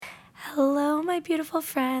beautiful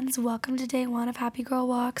friends. Welcome to day 1 of Happy Girl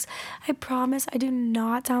Walks. I promise I do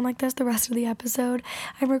not sound like this the rest of the episode.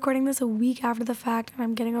 I'm recording this a week after the fact, and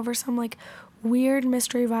I'm getting over some weird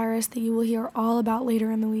mystery virus that you will hear all about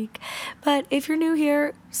later in the week. But if you're new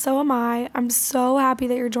here, so am I. I'm so happy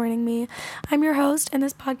that you're joining me. I'm your host, and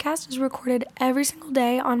this podcast is recorded every single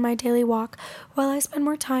day on my daily walk while I spend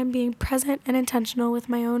more time being present and intentional with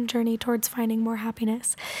my own journey towards finding more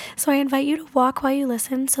happiness. So I invite you to walk while you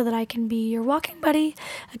listen so that I can be your walking buddy,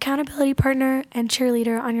 accountability partner, and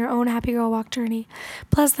cheerleader on your own Happy Girl Walk journey.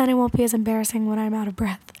 Plus, then it won't be as embarrassing when I'm out of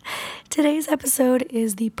breath. Today's episode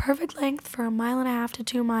is the perfect length for 1.5 miles to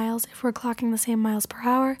 2 miles if we're clocking the same miles per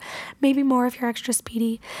hour, maybe more if you're extra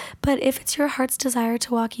speedy. But if it's your heart's desire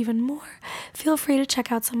to walk even more, feel free to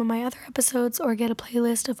check out some of my other episodes or get a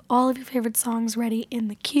playlist of all of your favorite songs ready in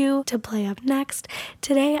the queue to play up next.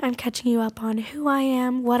 Today, I'm catching you up on who I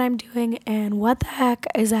am, what I'm doing, and what the heck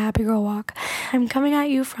is a Happy Girl Walk. I'm coming at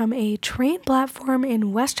you from a train platform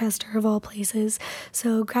in Westchester, of all places.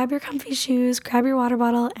 So grab your comfy shoes, grab your water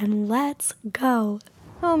bottle, and let's go.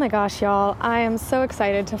 Oh my gosh, y'all. I am so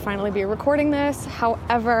excited to finally be recording this.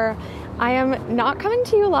 However, I am not coming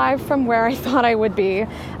to you live from where I thought I would be.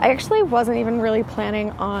 I actually wasn't even really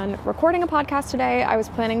planning on recording a podcast today. I was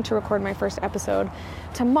planning to record my first episode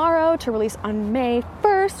tomorrow to release on May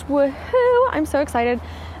 1st. Woohoo! I'm so excited.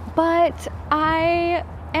 But I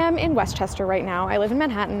am in Westchester right now. I live in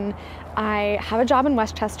Manhattan. I have a job in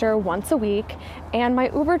Westchester once a week, and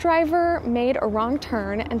my Uber driver made a wrong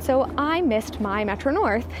turn, and so I missed my Metro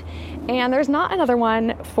North, and there's not another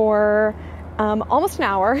one for almost an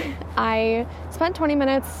hour. I spent 20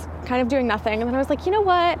 minutes kind of doing nothing, and then I was like, you know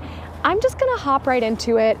what? I'm just gonna hop right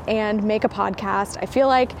into it and make a podcast. I feel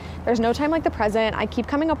like there's no time like the present. I keep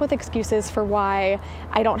coming up with excuses for why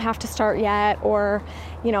I don't have to start yet, or,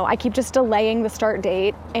 I keep just delaying the start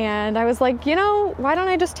date. And I was like, why don't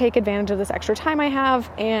I just take advantage of this extra time I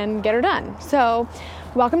have and get her done? So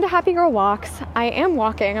welcome to Happy Girl Walks. I am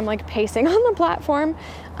walking. I'm pacing on the platform,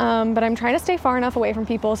 but I'm trying to stay far enough away from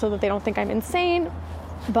people so that they don't think I'm insane,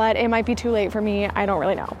 but it might be too late for me. I don't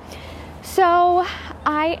really know. So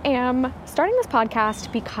I am starting this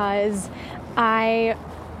podcast because I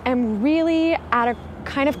am really at a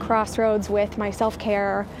kind of crossroads with my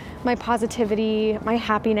self-care, my positivity, my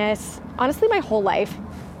happiness, honestly, my whole life.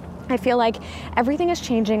 I feel like everything is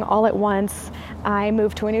changing all at once. I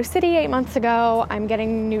moved to a new city 8 months ago. I'm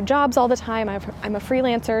getting new jobs all the time. I'm a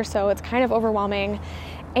freelancer, so it's kind of overwhelming.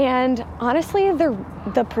 And honestly,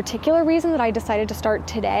 the particular reason that I decided to start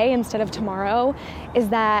today instead of tomorrow is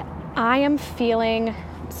that I am feeling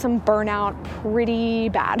some burnout pretty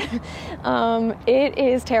bad. It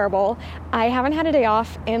is terrible. I haven't had a day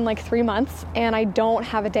off in 3 months, and I don't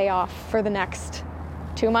have a day off for the next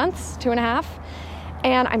 2 months, 2.5.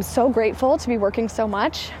 And I'm so grateful to be working so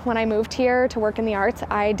much. When I moved here to work in the arts,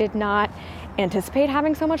 I did not anticipate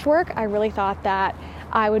having so much work. I really thought that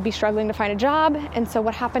I would be struggling to find a job. And so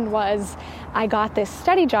what happened was I got this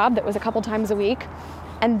steady job that was a couple times a week.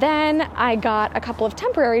 And then I got a couple of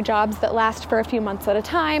temporary jobs that last for a few months at a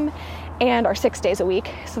time and are 6 days a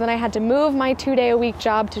week. So then I had to move my 2-day-a-week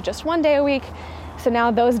job to just 1 day a week. So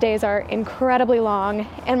now those days are incredibly long,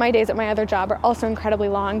 and my days at my other job are also incredibly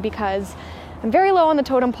long because I'm very low on the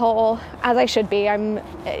totem pole, as I should be.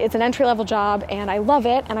 It's an entry-level job, and I love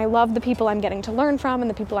it, and I love the people I'm getting to learn from and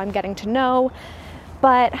the people I'm getting to know.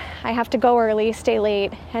 But I have to go early, stay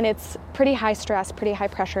late, and it's pretty high stress, pretty high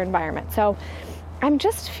pressure environment. So I'm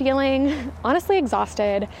just feeling honestly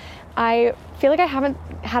exhausted. I feel like I haven't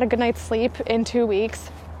had a good night's sleep in 2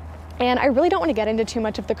 weeks. And I really don't want to get into too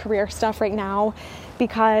much of the career stuff right now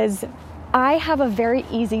because I have a very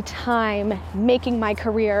easy time making my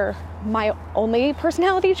career my only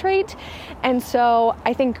personality trait. And so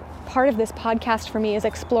I think part of this podcast for me is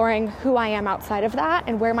exploring who I am outside of that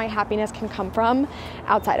and where my happiness can come from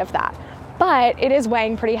outside of that. But it is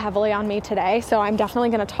weighing pretty heavily on me today, so I'm definitely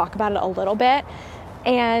going to talk about it a little bit.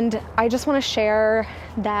 And I just want to share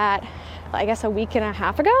that, I guess, a week and a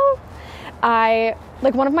half ago,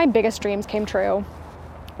 one of my biggest dreams came true.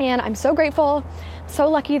 And I'm so grateful, so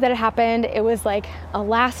lucky that it happened. It was a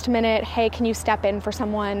last minute, hey, can you step in for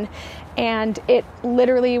someone? And it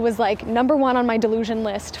literally was number 1 on my delusion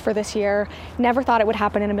list for this year. Never thought it would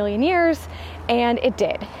happen in a million years, and it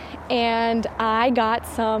did. And I got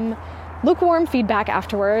some lukewarm feedback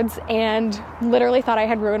afterwards and literally thought I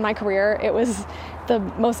had ruined my career. It was the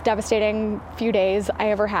most devastating few days I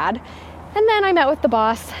ever had. And then I met with the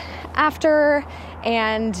boss after,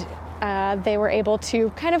 and they were able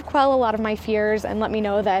to kind of quell a lot of my fears and let me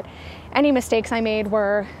know that any mistakes I made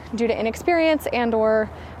were due to inexperience and or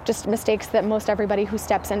just mistakes that most everybody who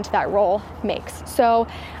steps into that role makes. So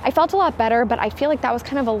I felt a lot better, but I feel like that was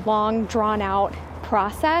kind of a long, drawn out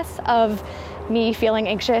process of me feeling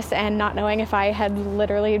anxious and not knowing if I had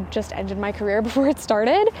literally just ended my career before it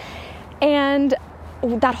started. And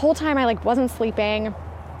that whole time I wasn't sleeping.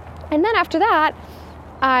 And then after that,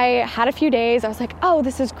 I had a few days. I was like, oh,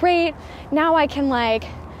 this is great. Now I can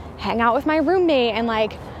hang out with my roommate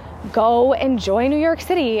and go enjoy New York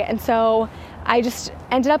City. And so I just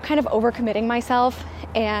ended up kind of overcommitting myself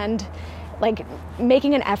and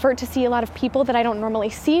making an effort to see a lot of people that I don't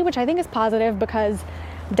normally see, which I think is positive because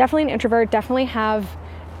I'm definitely an introvert, definitely have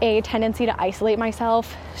a tendency to isolate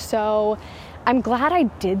myself. So I'm glad I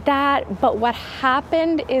did that. But what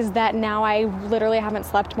happened is that now I literally haven't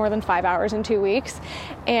slept more than 5 hours in 2 weeks.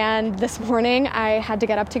 And this morning I had to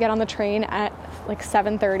get up to get on the train at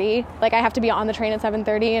 7:30. I have to be on the train at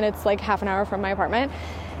 7:30 and it's half an hour from my apartment.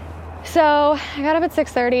 So I got up at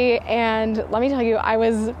 6:30 and let me tell you, I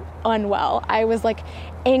was unwell. I was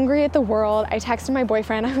angry at the world. I texted my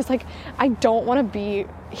boyfriend. I was like, I don't want to be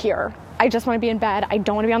here. I just want to be in bed. I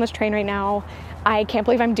don't want to be on this train right now. I can't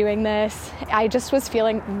believe I'm doing this. I just was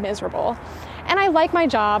feeling miserable. And I like my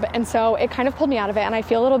job, and so it kind of pulled me out of it, and I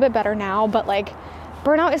feel a little bit better now, but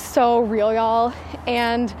burnout is so real, y'all.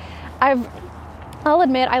 And I'll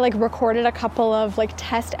admit I recorded a couple of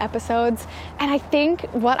test episodes, and I think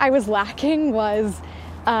what I was lacking was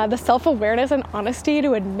the self-awareness and honesty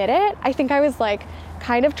to admit it. I think I was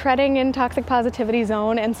kind of treading in toxic positivity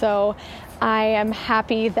zone, and so I am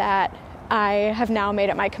happy that I have now made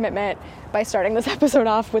it my commitment by starting this episode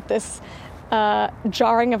off with this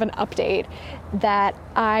jarring of an update that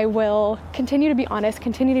I will continue to be honest,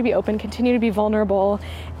 continue to be open, continue to be vulnerable,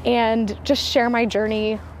 and just share my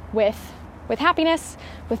journey with happiness,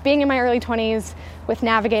 with being in my early 20s, with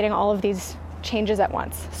navigating all of these changes at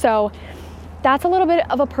once. So that's a little bit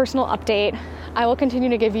of a personal update. I will continue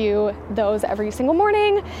to give you those every single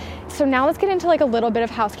morning. So now let's get into a little bit of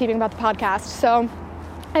housekeeping about the podcast. So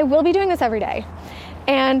I will be doing this every day.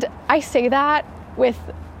 And I say that with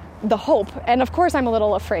the hope. And of course I'm a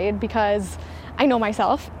little afraid because I know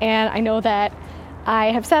myself and I know that I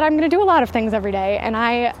have said I'm going to do a lot of things every day. And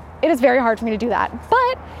it is very hard for me to do that.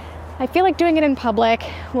 But I feel like doing it in public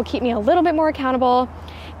will keep me a little bit more accountable.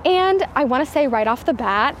 And I want to say right off the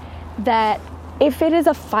bat that if it is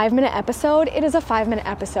a 5-minute episode, it is a 5-minute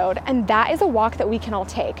episode. And that is a walk that we can all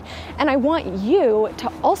take. And I want you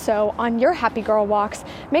to also, on your happy girl walks,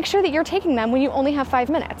 make sure that you're taking them when you only have 5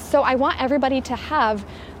 minutes. So I want everybody to have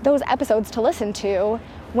those episodes to listen to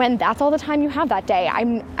when that's all the time you have that day.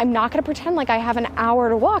 I'm not going to pretend like I have an hour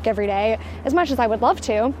to walk every day, as much as I would love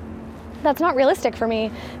to. That's not realistic for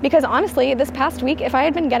me because honestly, this past week, if I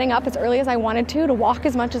had been getting up as early as I wanted to walk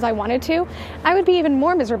as much as I wanted to, I would be even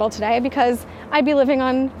more miserable today because I'd be living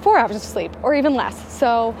on 4 hours of sleep or even less.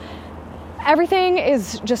 So everything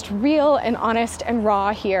is just real and honest and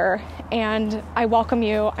raw here. And I welcome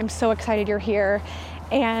you. I'm so excited you're here.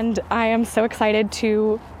 And I am so excited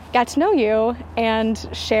to get to know you and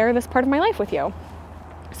share this part of my life with you.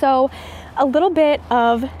 So a little bit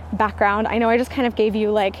of background. I know I just kind of gave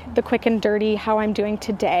you the quick and dirty how I'm doing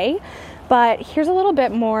today, but here's a little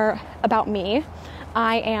bit more about me.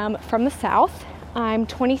 I am from the South. I'm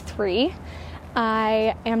 23.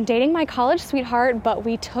 I am dating my college sweetheart, but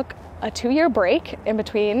we took a 2-year break in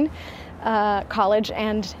between college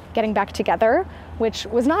and getting back together, which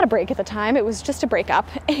was not a break at the time. It was just a breakup,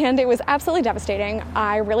 and it was absolutely devastating.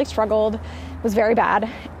 I really struggled. It was very bad,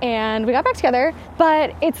 and we got back together,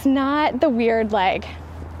 but it's not the weird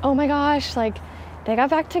oh my gosh, they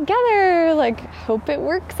got back together, hope it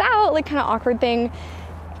works out, kind of awkward thing.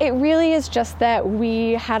 It really is just that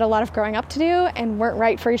we had a lot of growing up to do and weren't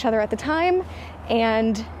right for each other at the time,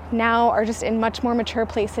 and now are just in much more mature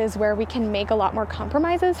places where we can make a lot more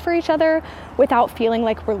compromises for each other without feeling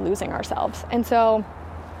like we're losing ourselves. And so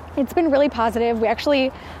it's been really positive. We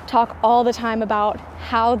actually talk all the time about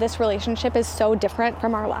how this relationship is so different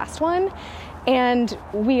from our last one. And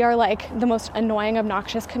we are the most annoying,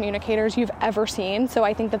 obnoxious communicators you've ever seen. So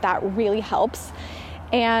I think that really helps.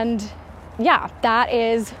 And yeah, that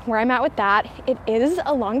is where I'm at with that. It is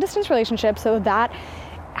a long distance relationship, so that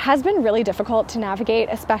has been really difficult to navigate,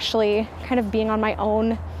 especially kind of being on my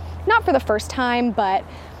own, not for the first time, but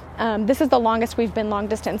this is the longest we've been long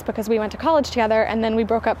distance because we went to college together and then we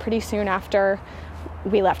broke up pretty soon after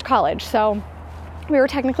we left college. So we were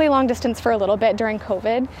technically long distance for a little bit during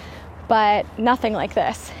COVID, but nothing like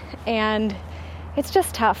this. And it's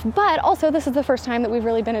just tough. But also this is the first time that we've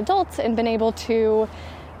really been adults and been able to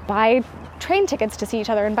buy train tickets to see each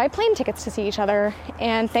other and buy plane tickets to see each other.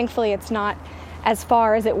 And thankfully it's not as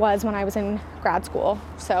far as it was when I was in grad school.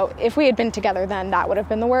 So if we had been together then, that would have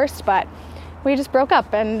been the worst, but we just broke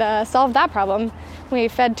up and solved that problem. We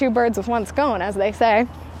fed two birds with one stone, as they say.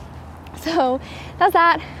 So that's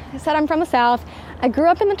that. I said I'm from the South. I grew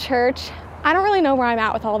up in the church. I don't really know where I'm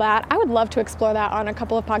at with all that. I would love to explore that on a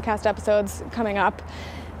couple of podcast episodes coming up,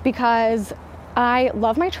 because I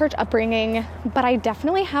love my church upbringing, but I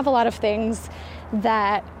definitely have a lot of things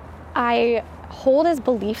that I hold as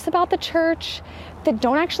beliefs about the church that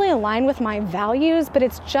don't actually align with my values, but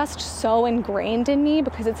it's just so ingrained in me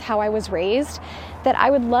because it's how I was raised, that I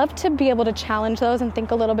would love to be able to challenge those and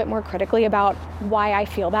think a little bit more critically about why I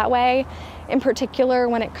feel that way. In particular,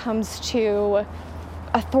 when it comes to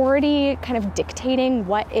authority kind of dictating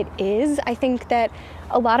what it is. I think that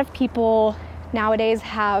a lot of people nowadays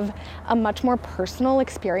have a much more personal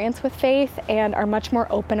experience with faith and are much more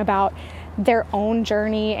open about their own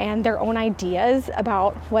journey and their own ideas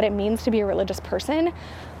about what it means to be a religious person.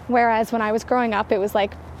 Whereas when I was growing up, it was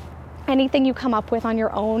like anything you come up with on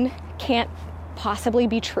your own can't possibly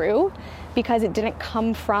be true because it didn't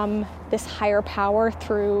come from this higher power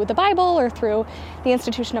through the Bible or through the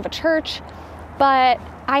institution of a church. But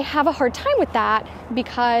I have a hard time with that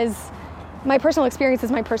because my personal experience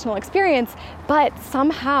is my personal experience, but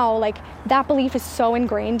somehow like that belief is so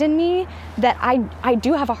ingrained in me that I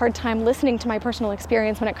do have a hard time listening to my personal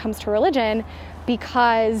experience when it comes to religion,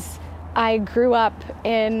 because I grew up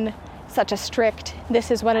in such a strict, this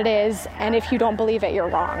is what it is, and if you don't believe it, you're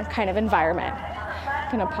wrong kind of environment.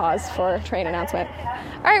 I'm gonna pause for a train announcement.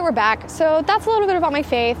 All right, we're back. So that's a little bit about my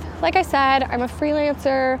faith. Like I said, I'm a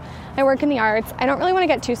freelancer. I work in the arts. I don't really want to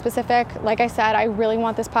get too specific. Like I said, I really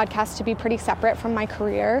want this podcast to be pretty separate from my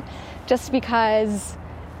career, just because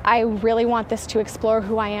I really want this to explore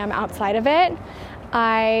who I am outside of it.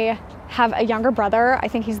 I have a younger brother. I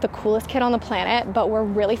think he's the coolest kid on the planet, but we're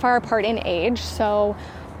really far apart in age, so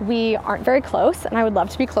we aren't very close, and I would love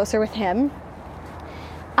to be closer with him.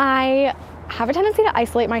 I have a tendency to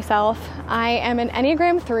isolate myself. I am an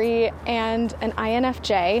Enneagram 3 and an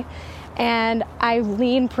INFJ, and I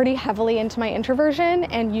lean pretty heavily into my introversion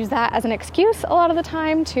and use that as an excuse a lot of the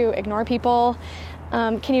time to ignore people.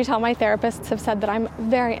 Can you tell my therapists have said that I'm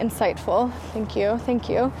very insightful? Thank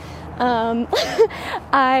you.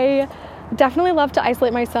 I definitely love to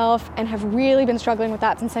isolate myself and have really been struggling with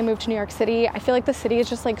that since I moved to New York City. I feel like the city is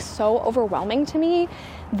just like so overwhelming to me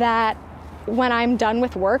that when I'm done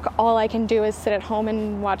with work, all I can do is sit at home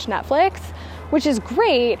and watch Netflix, which is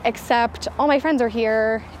great, except all my friends are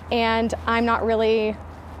here and I'm not really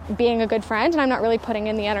being a good friend and I'm not really putting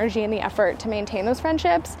in the energy and the effort to maintain those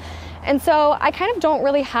friendships. And so I kind of don't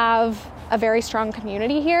really have a very strong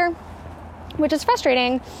community here, which is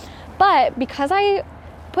frustrating. But because I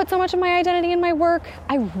put so much of my identity in my work,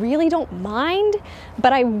 I really don't mind,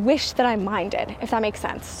 but I wish that I minded, if that makes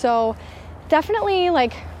sense. So definitely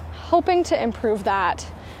like hoping to improve that.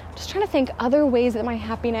 Just trying to think other ways that my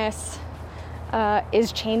happiness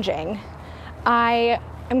is changing. I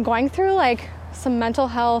am going through like some mental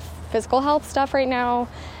health, physical health stuff right now.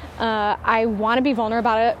 I want to be vulnerable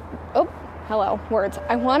about it.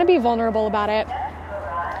 I want to be vulnerable about it.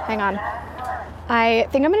 Hang on. I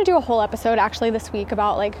think I'm going to do a whole episode actually this week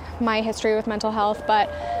about like my history with mental health, but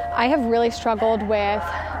I have really struggled with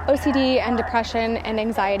OCD and depression and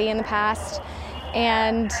anxiety in the past,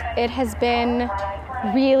 and it has been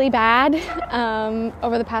really bad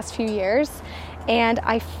over the past few years, and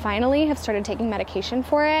I finally have started taking medication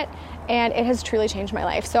for it, and it has truly changed my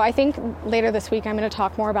life. So I think later this week I'm going to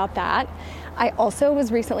talk more about that. I also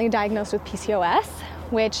was recently diagnosed with PCOS,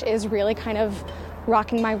 which is really kind of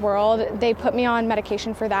rocking my world. They put me on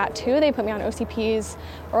medication for that too. They put me on OCPs,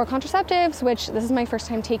 oral contraceptives, which this is my first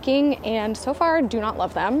time taking, and so far do not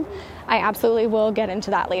love them. I absolutely will get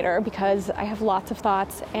into that later because I have lots of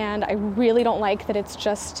thoughts, and I really don't like that it's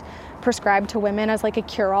just prescribed to women as like a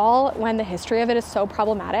cure-all when the history of it is so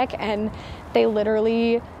problematic, and they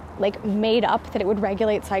literally like made up that it would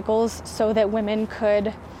regulate cycles so that women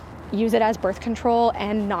could use it as birth control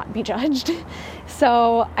and not be judged.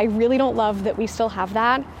 So I really don't love that we still have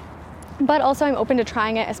that. But also I'm open to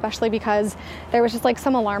trying it, especially because there was just like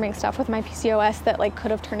some alarming stuff with my PCOS that like could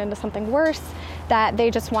have turned into something worse, that they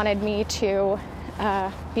just wanted me to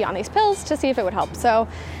be on these pills to see if it would help. So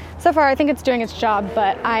far I think it's doing its job,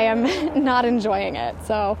 but I am not enjoying it.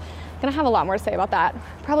 So I'm gonna have a lot more to say about that.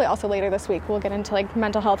 Probably also later this week we'll get into like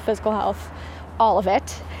mental health, physical health, all of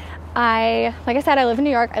it. Like I said, I live in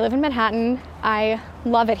New York. I live in Manhattan. I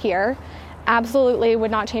love it here. Absolutely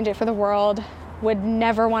would not change it for the world. would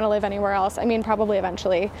never want to live anywhere else. I mean, probably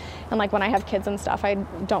eventually. And like when I have kids and stuff, I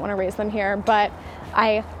don't want to raise them here, but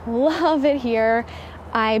I love it here.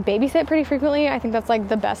 I babysit pretty frequently. I think that's like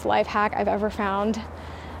the best life hack I've ever found.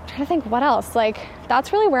 I'm trying to think what else. Like,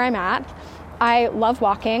 that's really where I'm at. I love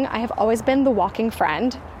walking. I have always been the walking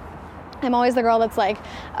friend. I'm always the girl that's like,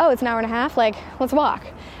 oh, it's an hour and a half, like, let's walk.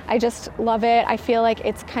 I just love it. I feel like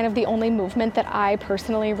it's kind of the only movement that I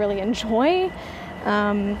personally really enjoy.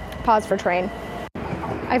 Pause for train.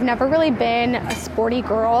 I've never really been a sporty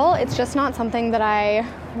girl. It's just not something that I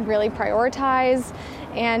really prioritize.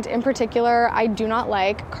 And in particular, I do not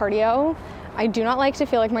like cardio. I do not like to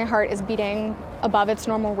feel like my heart is beating above its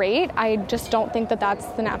normal rate. I just don't think that that's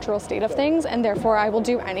the natural state of things, and therefore I will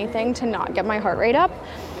do anything to not get my heart rate up.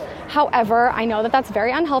 However, I know that that's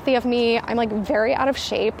very unhealthy of me. I'm like very out of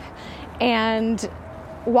shape, and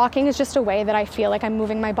walking is just a way that I feel like I'm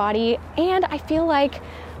moving my body, and I feel like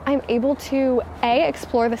I'm able to A,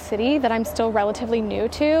 explore the city that I'm still relatively new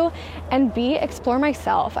to, and B, explore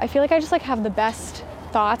myself. I feel like I just like have the best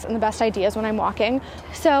thoughts and the best ideas when I'm walking.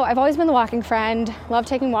 So I've always been the walking friend, love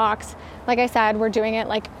taking walks. Like I said, we're doing it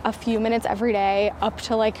like a few minutes every day, up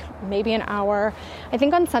to like maybe an hour. I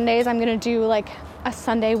think on Sundays I'm gonna do like a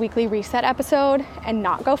Sunday weekly reset episode and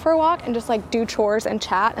not go for a walk and just like do chores and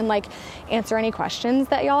chat and like answer any questions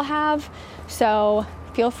that y'all have. So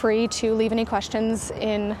feel free to leave any questions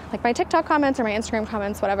in like my TikTok comments or my Instagram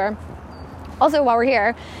comments, whatever. Also, while we're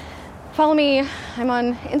here, follow me. I'm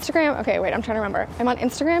on Instagram. Okay, wait, I'm trying to remember. I'm on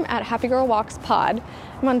Instagram at happygirlwalkspod.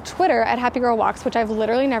 I'm on Twitter at happygirlwalks, which I've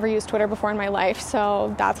literally never used Twitter before in my life,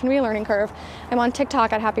 so that's gonna be a learning curve. I'm on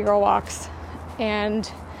TikTok at happygirlwalks,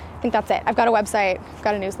 and I think that's it. I've got a website, I've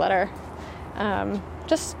got a newsletter.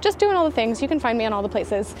 Just doing all the things. You can find me on all the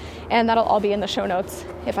places, and that'll all be in the show notes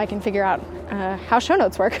if I can figure out how show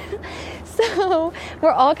notes work. So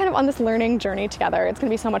we're all kind of on this learning journey together. It's gonna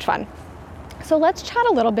be so much fun. So let's chat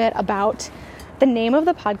a little bit about the name of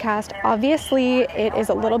the podcast. Obviously, it is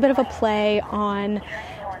a little bit of a play on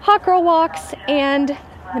hot girl walks, and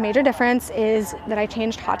the major difference is that I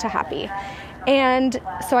changed hot to happy. And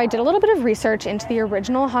so I did a little bit of research into the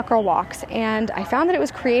original Hot Girl Walks, and I found that it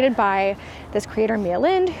was created by this creator, Mia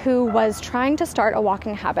Lind, who was trying to start a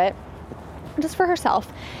walking habit just for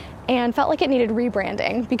herself and felt like it needed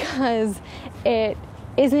rebranding because it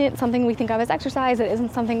isn't something we think of as exercise, it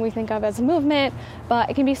isn't something we think of as movement,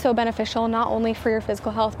 but it can be so beneficial not only for your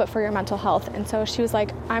physical health but for your mental health. And so she was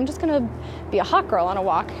like, I'm just gonna be a hot girl on a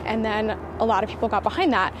walk. And then a lot of people got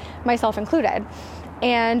behind that, myself included.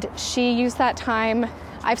 And she used that time.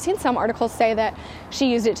 I've seen some articles say that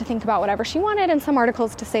she used it to think about whatever she wanted, and some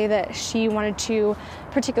articles to say that she wanted to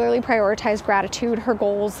particularly prioritize gratitude, her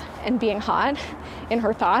goals, and being hot in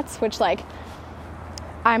her thoughts, which like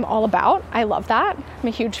I'm all about. I love that. I'm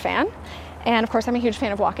a huge fan. And of course I'm a huge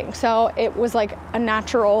fan of walking. So it was like a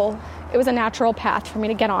natural path for me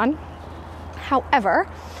to get on. However,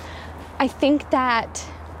 I think that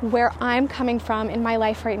where I'm coming from in my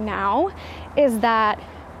life right now is that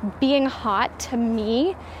being hot to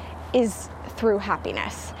me is through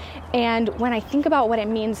happiness. And when I think about what it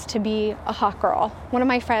means to be a hot girl, one of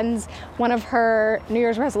my friends, one of her New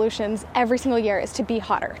Year's resolutions every single year is to be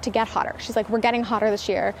hotter, to get hotter. She's like, we're getting hotter this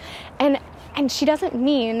year. And she doesn't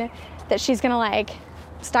mean that she's gonna like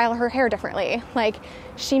style her hair differently. Like,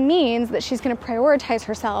 she means that she's gonna prioritize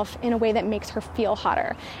herself in a way that makes her feel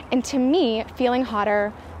hotter. And to me, feeling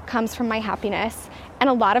hotter comes from my happiness. And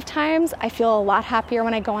a lot of times I feel a lot happier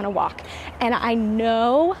when I go on a walk. And I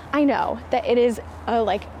know that it is a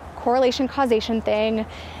like correlation causation thing.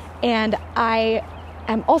 And I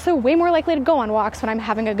am also way more likely to go on walks when I'm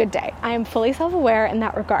having a good day. I am fully self-aware in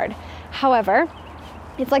that regard. However,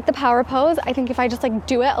 it's like the power pose. I think if I just like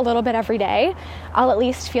do it a little bit every day, I'll at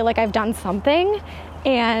least feel like I've done something.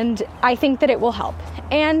 And I think that it will help.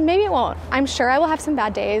 And maybe it won't. I'm sure I will have some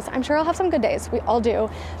bad days. I'm sure I'll have some good days. We all do.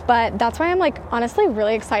 But that's why I'm like honestly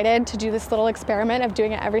really excited to do this little experiment of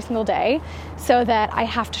doing it every single day so that I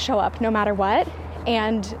have to show up no matter what.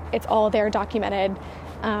 And it's all there documented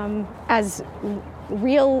as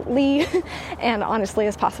really and honestly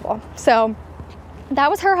as possible. So that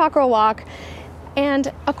was her hot girl walk.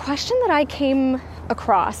 And a question that I came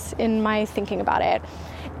across in my thinking about it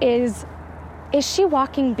is she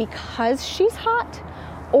walking because she's hot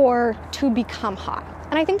or to become hot?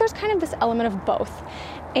 And I think there's kind of this element of both.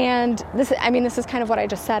 And this is kind of what I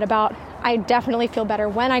just said about I definitely feel better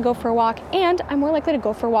when I go for a walk, and I'm more likely to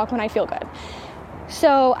go for a walk when I feel good.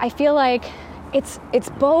 So I feel like it's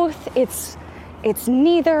both, it's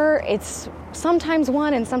neither, it's sometimes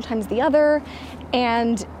one and sometimes the other.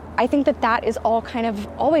 And I think that that is all kind of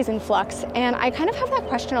always in flux. And I kind of have that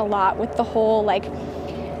question a lot with the whole like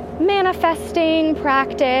manifesting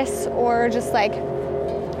practice, or just like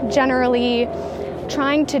generally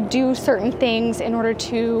trying to do certain things in order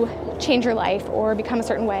to change your life or become a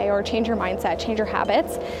certain way or change your mindset, change your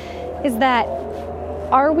habits, is that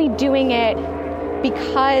are we doing it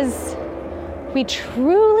because we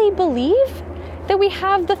truly believe that we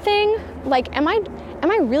have the thing? Like, am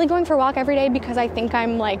I really going for a walk every day because I think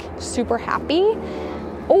I'm like super happy?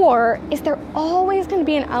 Or is there always going to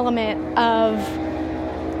be an element of,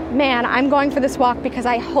 man, I'm going for this walk because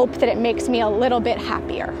I hope that it makes me a little bit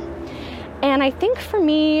happier? And I think for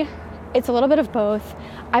me, it's a little bit of both.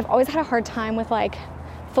 I've always had a hard time with like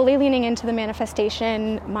fully leaning into the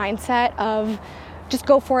manifestation mindset of just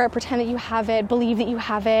go for it, pretend that you have it, believe that you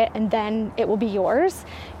have it, and then it will be yours.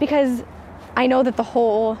 Because I know that the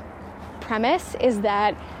whole premise is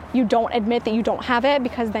that you don't admit that you don't have it,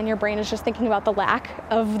 because then your brain is just thinking about the lack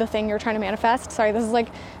of the thing you're trying to manifest. Sorry, this is like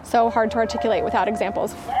so hard to articulate without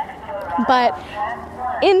examples. But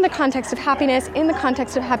in the context of happiness, in the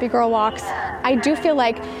context of Happy Girl Walks, I do feel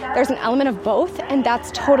like there's an element of both, and that's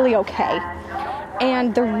totally okay.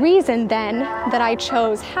 And the reason then that I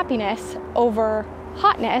chose happiness over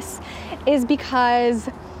hotness is because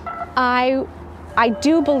I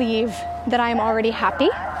do believe that I'm already happy,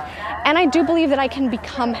 and I do believe that I can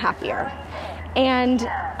become happier. And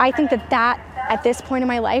I think that at this point in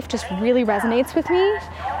my life just really resonates with me,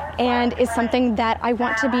 and is something that I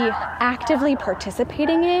want to be actively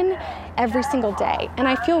participating in every single day. And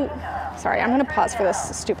I feel, sorry, I'm going to pause for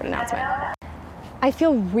this stupid announcement. I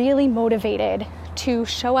feel really motivated to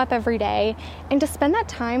show up every day and to spend that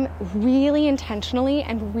time really intentionally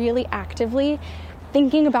and really actively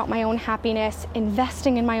thinking about my own happiness,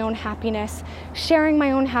 investing in my own happiness, sharing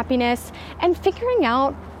my own happiness, and figuring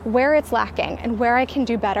out where it's lacking and where I can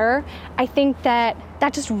do better. I think that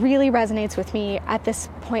just really resonates with me at this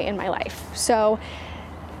point in my life. So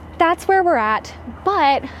that's where we're at.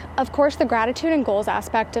 But of course, the gratitude and goals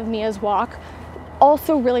aspect of Mia's walk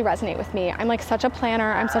also really resonate with me. I'm like such a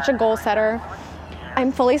planner. I'm such a goal setter.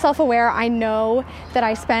 I'm fully self-aware. I know that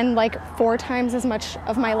I spend like 4 times as much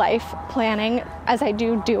of my life planning as I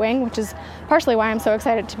do doing, which is partially why I'm so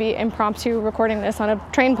excited to be impromptu recording this on a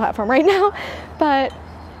train platform right now. But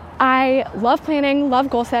I love planning, love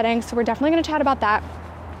goal setting, so we're definitely going to chat about that.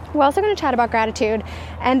 We're also going to chat about gratitude,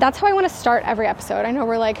 and that's how I want to start every episode. I know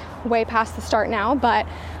we're like way past the start now, but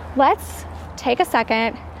let's take a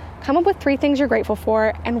second, come up with 3 things you're grateful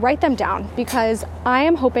for, and write them down, because I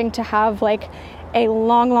am hoping to have like a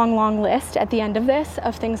long list at the end of this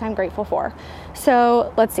of things I'm grateful for.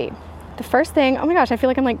 So let's see. The first thing, oh my gosh, I feel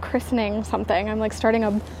like I'm like christening something. I'm like starting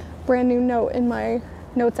a brand new note in my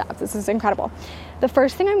notes app. This is incredible. The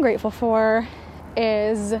first thing I'm grateful for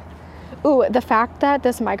is, the fact that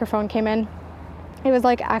this microphone came in. It was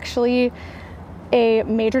like actually a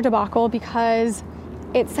major debacle, because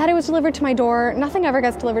it said it was delivered to my door. Nothing ever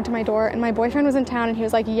gets delivered to my door. And my boyfriend was in town and he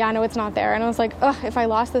was like, yeah, no, it's not there. And I was like, if I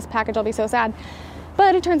lost this package, I'll be so sad.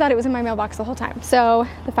 But it turns out it was in my mailbox the whole time. So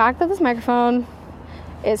the fact that this microphone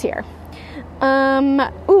is here.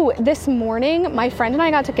 This morning, my friend and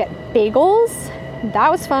I got to get bagels.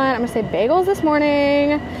 That was fun. I'm gonna say bagels this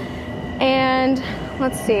morning. And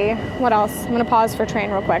let's see, what else? I'm gonna pause for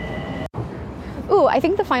train real quick. I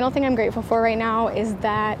think the final thing I'm grateful for right now is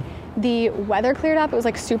that the weather cleared up. It was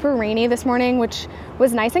like super rainy this morning, which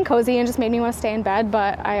was nice and cozy and just made me want to stay in bed,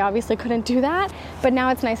 but I obviously couldn't do that. But now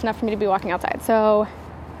it's nice enough for me to be walking outside. So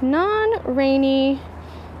non-rainy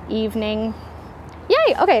evening.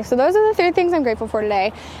 Yay! Okay, so those are the 3 things I'm grateful for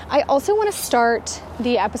today. I also want to start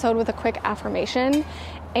the episode with a quick affirmation.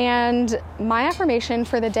 And my affirmation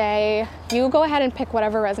for the day, you go ahead and pick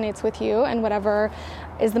whatever resonates with you and whatever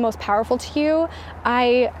is the most powerful to you.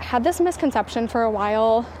 I had this misconception for a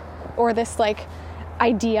while, or this like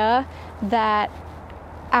idea that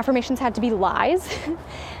affirmations had to be lies.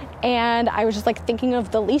 And I was just like thinking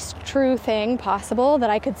of the least true thing possible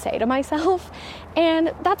that I could say to myself.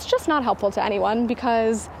 And that's just not helpful to anyone,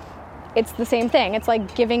 because it's the same thing. It's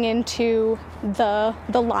like giving into the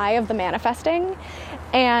lie of the manifesting.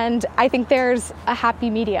 And I think there's a happy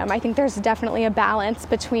medium. I think there's definitely a balance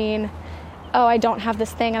between, I don't have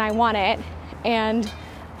this thing and I want it, and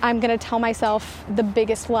I'm going to tell myself the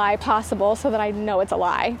biggest lie possible so that I know it's a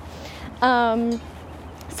lie.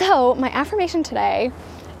 So my affirmation today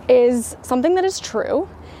is something that is true,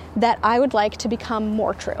 that I would like to become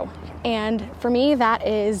more true. And for me, that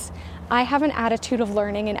is, I have an attitude of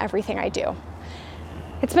learning in everything I do.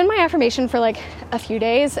 It's been my affirmation for like a few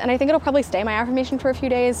days, and I think it'll probably stay my affirmation for a few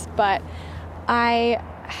days, but I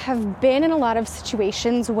have been in a lot of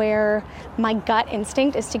situations where my gut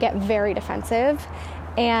instinct is to get very defensive,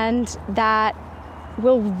 and that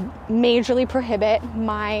will majorly prohibit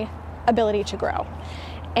my ability to grow.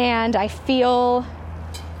 And I feel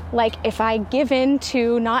like if I give in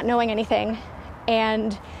to not knowing anything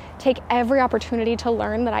and take every opportunity to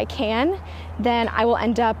learn that I can, then I will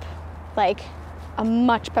end up like a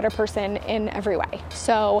much better person in every way.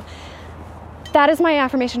 So that is my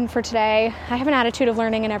affirmation for today. I have an attitude of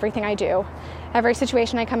learning in everything I do. Every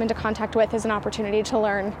situation I come into contact with is an opportunity to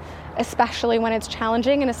learn, especially when it's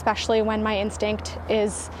challenging and especially when my instinct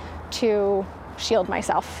is to shield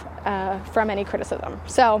myself from any criticism.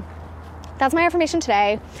 So that's my affirmation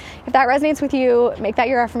today. If that resonates with you, make that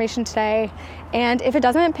your affirmation today. And if it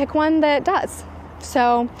doesn't, pick one that does.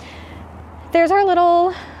 So there's our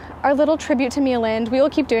little tribute to Mia Lindh. We will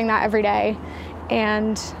keep doing that every day.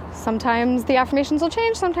 And sometimes the affirmations will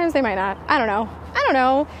change, sometimes they might not. I don't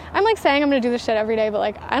know. I'm like saying I'm going to do this shit every day, but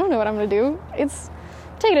like, I don't know what I'm going to do. It's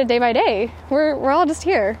take it day by day. We're all just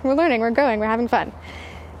here. We're learning, we're growing, we're having fun.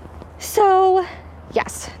 So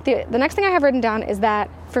yes, the next thing I have written down is that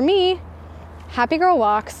for me, happy girl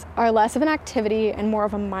walks are less of an activity and more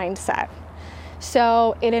of a mindset.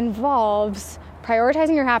 So it involves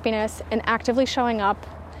prioritizing your happiness and actively showing up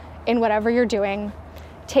in whatever you're doing,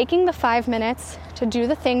 taking the 5 minutes to do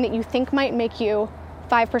the thing that you think might make you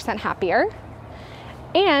 5% happier,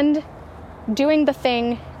 and doing the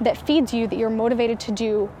thing that feeds you, that you're motivated to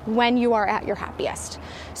do when you are at your happiest.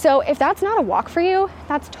 So if that's not a walk for you,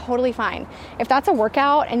 that's totally fine. If that's a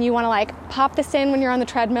workout and you want to like pop this in when you're on the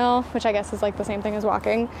treadmill, which I guess is like the same thing as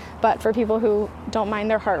walking, but for people who don't mind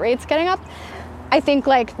their heart rates getting up, I think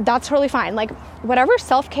like that's totally fine. Like whatever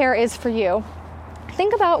self-care is for you,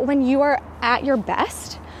 think about when you are at your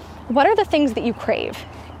best, what are the things that you crave?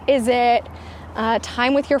 Is it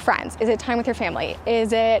time with your friends? Is it time with your family?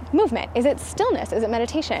 Is it movement? Is it stillness? Is it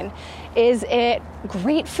meditation? Is it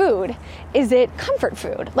great food? Is it comfort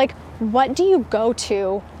food? Like, what do you go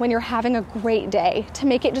to when you're having a great day to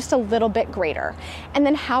make it just a little bit greater? And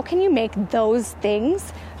then how can you make those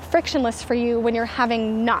things frictionless for you when you're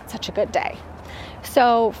having not such a good day?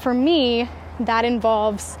 So for me, that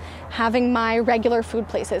involves having my regular food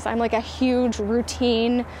places. I'm like a huge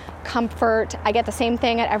routine, comfort, I get the same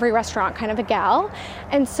thing at every restaurant kind of a gal.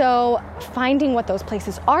 And so finding what those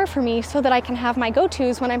places are for me so that I can have my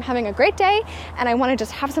go-tos when I'm having a great day and I want to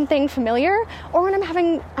just have something familiar, or when I'm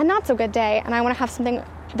having a not so good day and I want to have something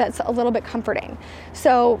that's a little bit comforting.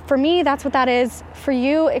 So for me, that's what that is. For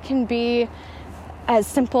you, it can be as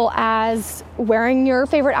simple as wearing your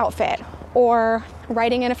favorite outfit or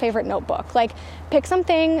writing in a favorite notebook. Like, pick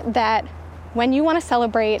something that when you want to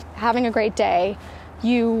celebrate having a great day,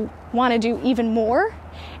 you want to do even more.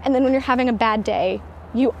 And then when you're having a bad day,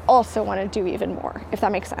 you also want to do even more, if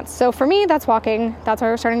that makes sense. So for me, that's walking. That's why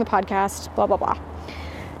we're starting the podcast, blah, blah, blah.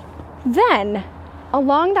 Then,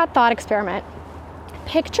 along that thought experiment,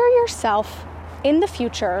 picture yourself in the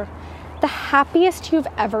future the happiest you've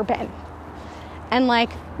ever been. And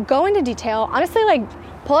like, go into detail. Honestly, like,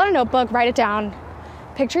 pull out a notebook, write it down.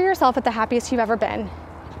 Picture yourself at the happiest you've ever been.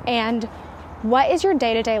 And what is your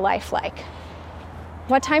day-to-day life like?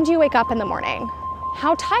 What time do you wake up in the morning?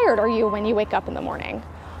 How tired are you when you wake up in the morning?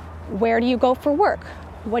 Where do you go for work?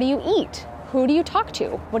 What do you eat? Who do you talk to?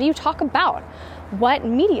 What do you talk about? What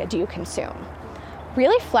media do you consume?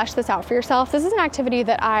 Really flesh this out for yourself. This is an activity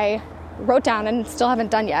that I wrote down and still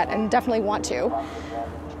haven't done yet and definitely want to.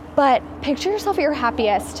 But picture yourself at your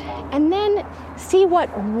happiest and then see what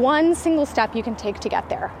one single step you can take to get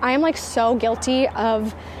there. I am like so guilty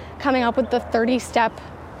of coming up with the 30-step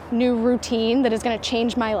new routine that is going to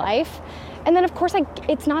change my life. And then of course,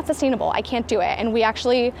 it's not sustainable. I can't do it. And we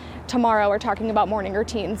actually tomorrow are talking about morning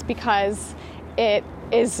routines because it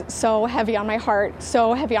is so heavy on my heart,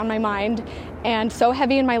 so heavy on my mind, and so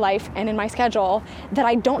heavy in my life and in my schedule that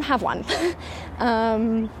I don't have one.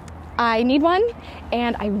 I need one,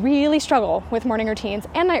 and I really struggle with morning routines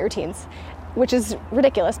and night routines, which is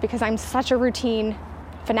ridiculous because I'm such a routine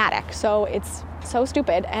fanatic. So it's so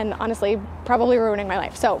stupid and honestly probably ruining my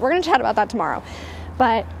life. So we're going to chat about that tomorrow.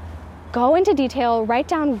 But go into detail, write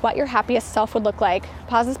down what your happiest self would look like,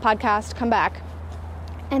 pause this podcast, come back.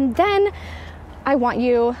 And then I want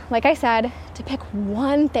you, like I said, to pick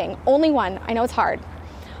one thing, only one. I know it's hard.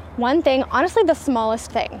 One thing, honestly, the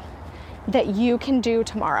smallest thing that you can do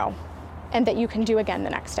tomorrow and that you can do again the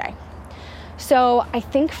next day. So I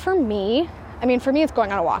think for me it's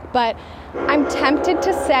going on a walk, but I'm tempted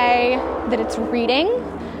to say that it's reading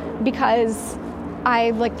because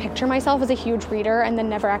I like picture myself as a huge reader and then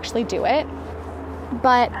never actually do it.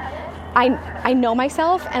 But I know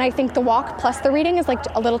myself, and I think the walk plus the reading is like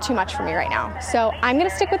a little too much for me right now. So I'm gonna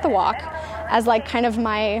stick with the walk as like kind of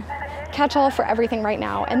my catch-all for everything right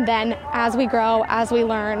now. And then as we grow, as we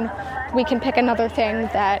learn, we can pick another thing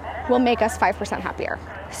that will make us 5% happier.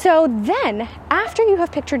 So then, after you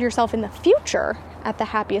have pictured yourself in the future at the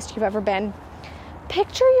happiest you've ever been,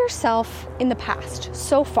 picture yourself in the past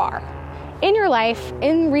so far. In your life,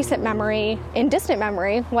 in recent memory, in distant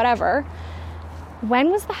memory, whatever.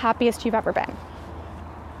 When was the happiest you've ever been?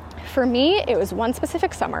 For me, it was one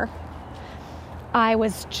specific summer. I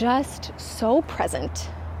was just so present.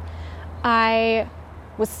 I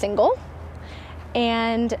was single,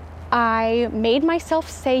 and I made myself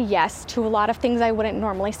say yes to a lot of things I wouldn't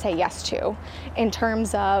normally say yes to, in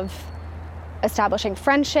terms of establishing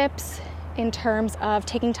friendships, in terms of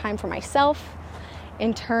taking time for myself,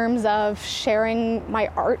 in terms of sharing my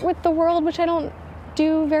art with the world, which I don't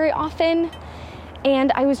do very often.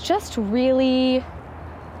 And I was just really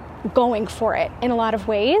going for it in a lot of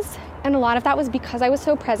ways. And a lot of that was because I was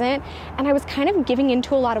so present, and I was kind of giving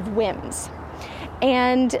into a lot of whims.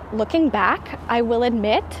 And looking back, I will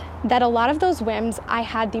admit that a lot of those whims I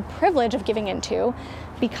had the privilege of giving into,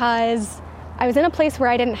 because I was in a place where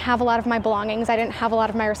I didn't have a lot of my belongings. I didn't have a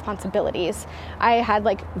lot of my responsibilities. I had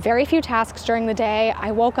like very few tasks during the day.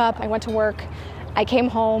 I woke up, I went to work, I came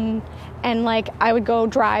home, and like I would go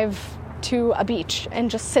drive to a beach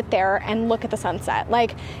and just sit there and look at the sunset.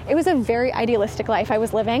 Like, it was a very idealistic life I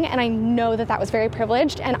was living, and I know that that was very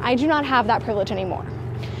privileged, and I do not have that privilege anymore.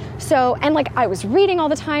 So, and like I was reading all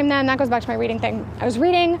the time then, that goes back to my reading thing. I was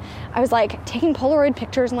reading, I was like taking Polaroid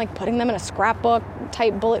pictures and like putting them in a scrapbook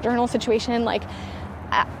type bullet journal situation. Like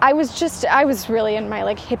I was really in my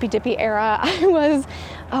like hippy dippy era. I was,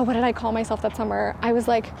 what did I call myself that summer? I was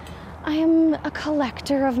like, I am a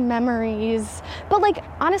collector of memories. But like,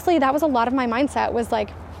 honestly, that was a lot of my mindset, was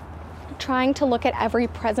like trying to look at every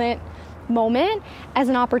present moment as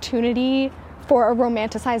an opportunity for a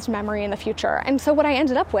romanticized memory in the future. And so what I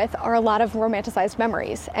ended up with are a lot of romanticized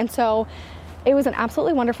memories. And so it was an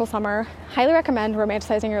absolutely wonderful summer. Highly recommend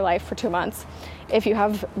romanticizing your life for 2 months if you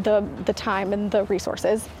have the time and the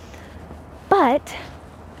resources. But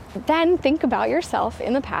then think about yourself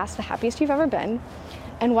in the past, the happiest you've ever been,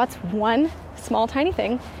 and what's one small tiny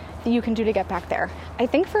thing that you can do to get back there. I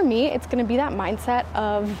think for me, it's gonna be that mindset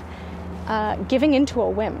of giving into a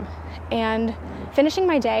whim and finishing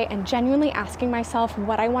my day and genuinely asking myself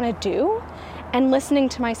what I wanna do, and listening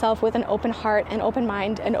to myself with an open heart and open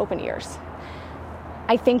mind and open ears.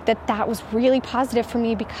 I think that that was really positive for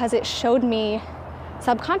me, because it showed me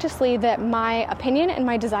subconsciously that my opinion and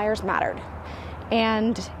my desires mattered.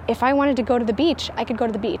 And if I wanted to go to the beach, I could go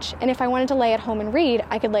to the beach. And if I wanted to lay at home and read,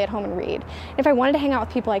 I could lay at home and read. If I wanted to hang out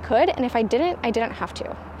with people, I could. And if I didn't have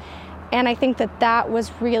to. And I think that that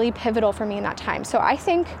was really pivotal for me in that time. So I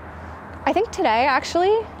think today,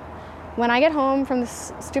 actually, when I get home from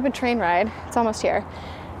this stupid train ride, it's almost here.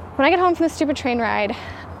 When I get home from this stupid train ride,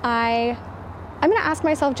 I'm going to ask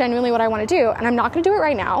myself genuinely what I want to do. And I'm not going to do it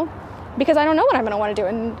right now, because I don't know what I'm going to want to do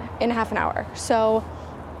in half an hour. So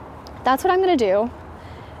that's what I'm going to do.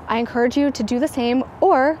 I encourage you to do the same,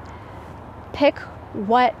 or pick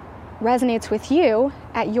what resonates with you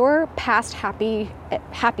at your past happiest.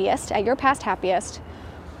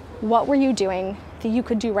 What were you doing that you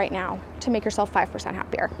could do right now to make yourself 5%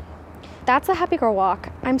 happier? That's a Happy Girl Walk.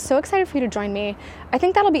 I'm so excited for you to join me. I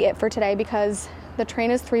think that'll be it for today, because the train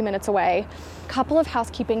is 3 minutes away. Couple of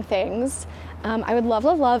housekeeping things. I would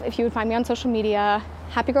love if you would find me on social media.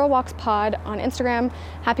 Happy Girl Walks Pod on Instagram,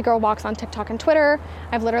 Happy Girl Walks on TikTok and Twitter.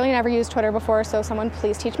 I've literally never used Twitter before, so someone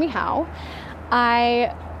please teach me how.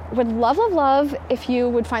 I would love if you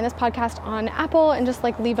would find this podcast on Apple and just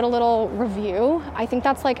like leave it a little review. I think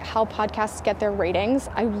that's like how podcasts get their ratings.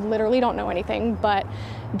 I literally don't know anything, but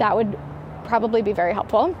that would probably be very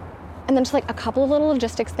helpful. And then just like a couple of little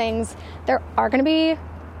logistics things. There are going to be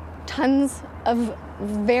tons of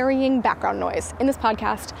varying background noise in this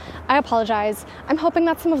podcast. I apologize. I'm hoping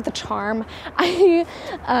that's some of the charm. I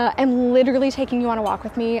am literally taking you on a walk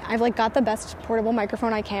with me. I've like got the best portable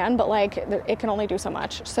microphone I can, but like it can only do so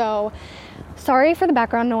much. So sorry for the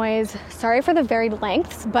background noise. Sorry for the varied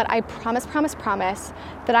lengths, but I promise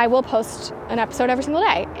that I will post an episode every single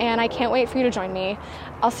day, and I can't wait for you to join me.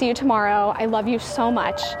 I'll see you tomorrow. I love you so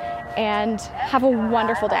much, and have a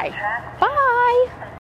wonderful day. Bye.